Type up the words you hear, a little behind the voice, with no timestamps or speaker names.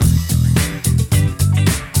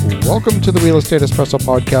Welcome to the Real Estate Espresso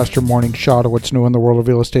Podcast, your morning shot of what's new in the world of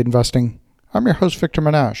real estate investing. I'm your host, Victor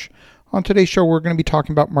Menashe. On today's show, we're going to be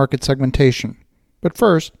talking about market segmentation. But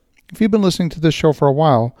first, if you've been listening to this show for a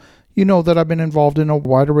while, you know that I've been involved in a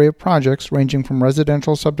wide array of projects ranging from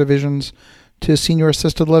residential subdivisions to senior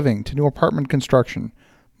assisted living to new apartment construction,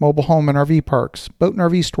 mobile home and RV parks, boat and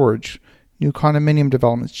RV storage, new condominium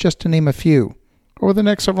developments, just to name a few. Over the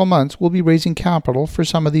next several months, we'll be raising capital for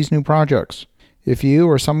some of these new projects. If you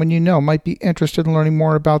or someone you know might be interested in learning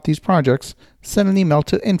more about these projects, send an email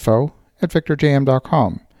to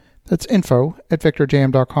info@victorjm.com. That's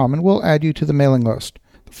info@victorjm.com, and we'll add you to the mailing list.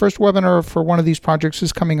 The first webinar for one of these projects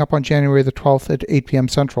is coming up on January the 12th at 8 p.m.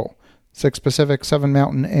 Central, 6 Pacific, 7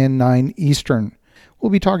 Mountain, and 9 Eastern. We'll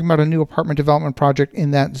be talking about a new apartment development project in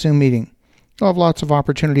that Zoom meeting. You'll have lots of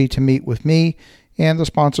opportunity to meet with me and the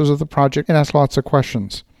sponsors of the project and ask lots of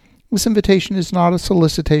questions. This invitation is not a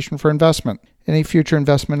solicitation for investment. Any future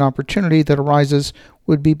investment opportunity that arises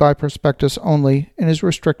would be by prospectus only and is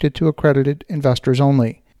restricted to accredited investors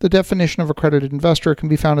only. The definition of accredited investor can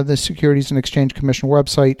be found in the Securities and Exchange Commission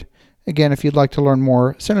website. Again, if you'd like to learn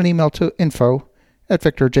more, send an email to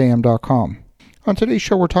info@victorjm.com. On today's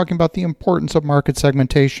show, we're talking about the importance of market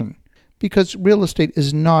segmentation. Because real estate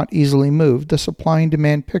is not easily moved, the supply and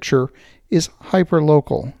demand picture is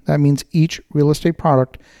hyper-local. That means each real estate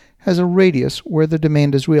product has a radius where the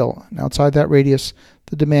demand is real, and outside that radius,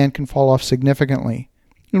 the demand can fall off significantly.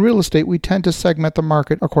 In real estate, we tend to segment the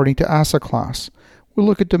market according to asset class. We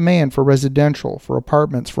look at demand for residential, for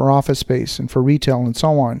apartments, for office space, and for retail, and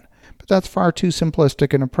so on. But that's far too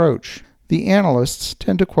simplistic an approach. The analysts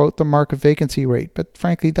tend to quote the market vacancy rate, but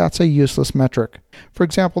frankly, that's a useless metric. For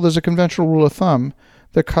example, there's a conventional rule of thumb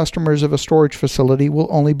that customers of a storage facility will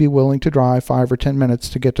only be willing to drive 5 or 10 minutes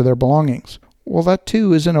to get to their belongings. Well, that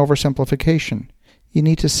too is an oversimplification. You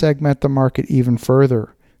need to segment the market even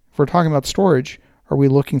further. If we're talking about storage, are we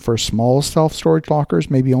looking for small self-storage lockers,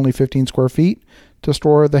 maybe only 15 square feet, to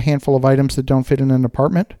store the handful of items that don't fit in an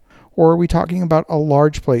apartment? Or are we talking about a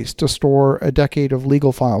large place to store a decade of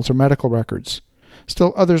legal files or medical records?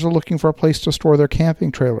 Still, others are looking for a place to store their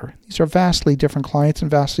camping trailer. These are vastly different clients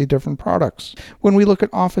and vastly different products. When we look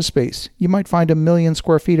at office space, you might find 1 million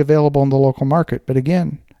square feet available in the local market, but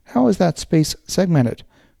again, how is that space segmented?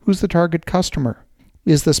 Who's the target customer?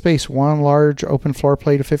 Is the space one large open floor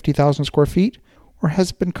plate of 50,000 square feet? Or has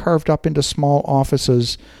it been carved up into small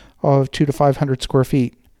offices of 200 to 500 square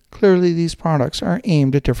feet? Clearly, these products are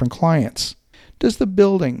aimed at different clients. Does the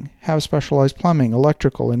building have specialized plumbing,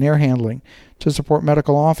 electrical, and air handling to support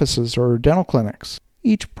medical offices or dental clinics?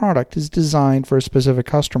 Each product is designed for a specific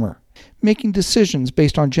customer. Making decisions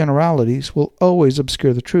based on generalities will always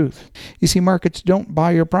obscure the truth. You see, markets don't buy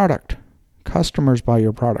your product. Customers buy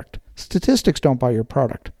your product. Statistics don't buy your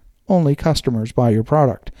product. Only customers buy your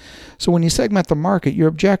product. So when you segment the market, your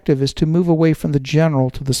objective is to move away from the general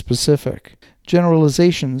to the specific.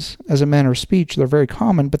 Generalizations, as a manner of speech, they're very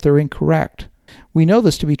common, but they're incorrect. We know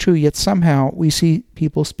this to be true, yet somehow we see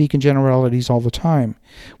people speak in generalities all the time.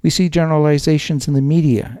 We see generalizations in the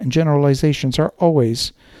media, and generalizations are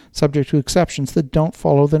always subject to exceptions that don't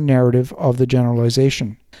follow the narrative of the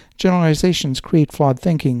generalization. Generalizations create flawed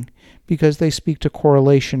thinking because they speak to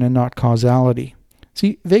correlation and not causality.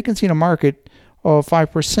 See, vacancy in a market of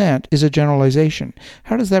 5% is a generalization.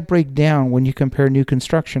 How does that break down when you compare new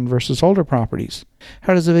construction versus older properties?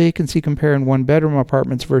 How does the vacancy compare in 1-bedroom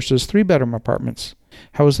apartments versus 3-bedroom apartments?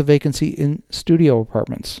 How is the vacancy in studio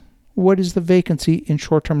apartments? What is the vacancy in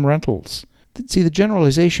short-term rentals? See, the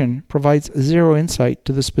generalization provides zero insight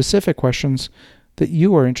to the specific questions that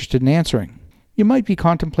you are interested in answering. You might be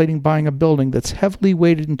contemplating buying a building that's heavily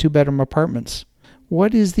weighted in 2-bedroom apartments.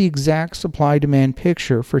 What is the exact supply-demand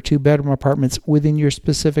picture for 2-bedroom apartments within your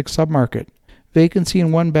specific submarket? Vacancy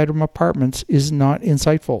in 1-bedroom apartments is not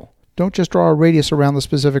insightful. Don't just draw a radius around the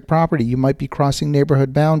specific property. You might be crossing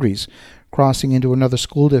neighborhood boundaries, crossing into another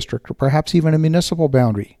school district, or perhaps even a municipal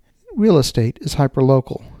boundary. Real estate is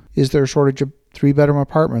hyperlocal. Is there a shortage of 3-bedroom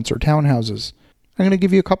apartments or townhouses? I'm going to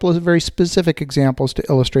give you a couple of very specific examples to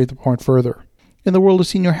illustrate the point further. In the world of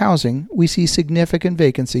senior housing, we see significant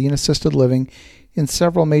vacancy in assisted living in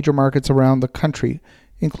several major markets around the country,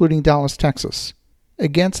 including Dallas, Texas.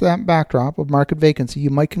 Against that backdrop of market vacancy, you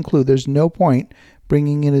might conclude there's no point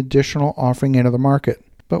bringing an additional offering into the market.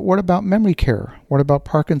 But what about memory care? What about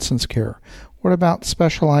Parkinson's care? What about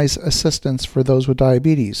specialized assistance for those with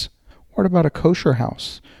diabetes? What about a kosher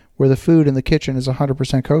house where the food in the kitchen is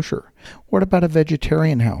 100% kosher? What about a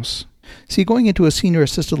vegetarian house? See, going into a senior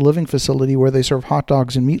assisted living facility where they serve hot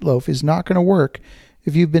dogs and meatloaf is not going to work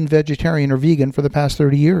if you've been vegetarian or vegan for the past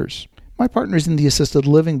 30 years. My partner's in the assisted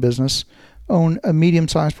living business own a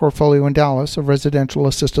medium-sized portfolio in Dallas of residential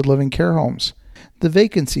assisted living care homes. The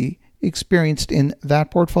vacancy experienced in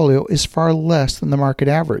that portfolio is far less than the market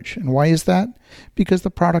average. And why is that? Because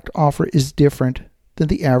the product offer is different than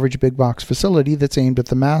the average big box facility that's aimed at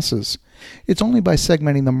the masses. It's only by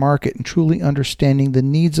segmenting the market and truly understanding the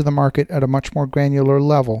needs of the market at a much more granular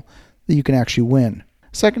level that you can actually win.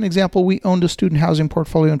 Second example, we owned a student housing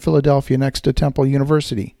portfolio in Philadelphia next to Temple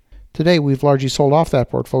University. Today, we've largely sold off that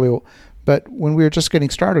portfolio, but when we were just getting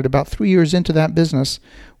started, about 3 years into that business,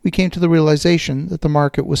 we came to the realization that the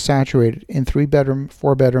market was saturated in 3-bedroom,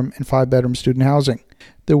 4-bedroom, and 5-bedroom student housing.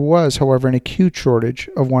 There was, however, an acute shortage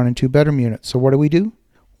of 1- and 2-bedroom units. So what do?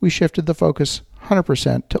 We shifted the focus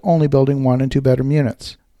 100% to only building 1- and 2-bedroom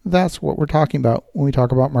units. That's what we're talking about when we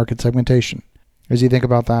talk about market segmentation. As you think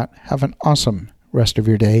about that, have an awesome rest of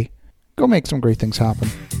your day. Go make some great things happen.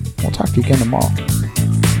 We'll talk to you again tomorrow.